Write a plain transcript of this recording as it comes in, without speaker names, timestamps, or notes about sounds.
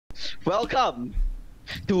Welcome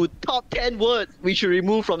to Top 10 Words We Should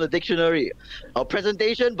Remove from the Dictionary. A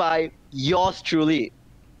presentation by yours truly.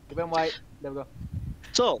 When white, there we go.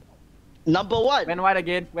 So, number one. When white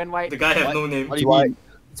again, when white. The guy has no name. What do you mean?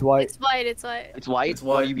 It's white. It's white, it's white. It's white? It's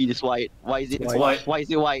What white. do you mean it's white? Why is it It's white. Why is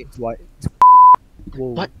it white? It's white. Whoa.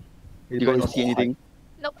 What? You guys don't see anything?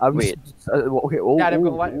 Wait. Okay. Oh. Yeah, there we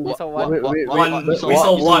go. Oh, What? We saw one. Wait. One. We We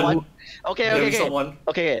saw one. Okay. We saw one.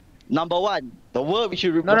 Okay. Number one. The word we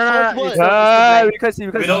should remove. No. First It's word. not- we can't see.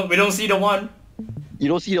 We don't see the one. You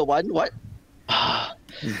don't see the one? What?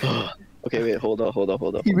 Okay, wait. Hold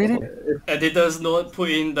on. He really. Editor's note: put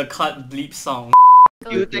in the cut bleep sound.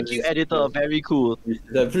 Thank you, editor. Very cool.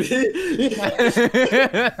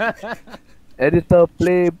 Editor,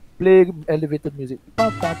 play elevator music.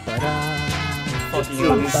 Fucking hell, this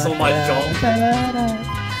is so much job.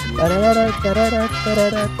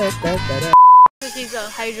 He's a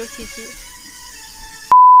Hydro TT.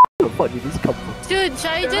 Where the fuck did this come from? Dude,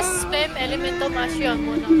 shall I just spam Elemental Mastery on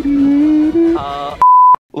Mona?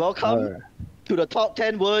 Welcome to the top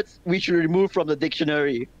 10 words we should remove from the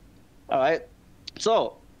dictionary. Alright?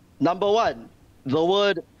 So, number one, the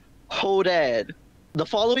word hodad. The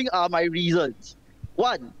following are my reasons.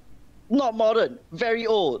 1. Not modern, very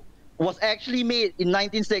old. Was actually made in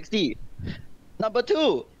 1960. Number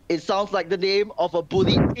 2, it sounds like the name of a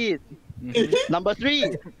bullied kid. Number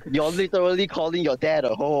 3, you're literally calling your dad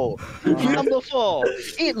a hoe. Number 4,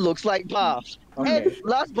 it looks like Bath. Okay. And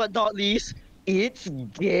last but not least, it's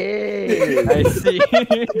gay. I see.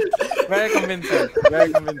 Very convincing.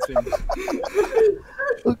 Very convincing.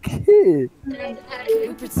 Okay.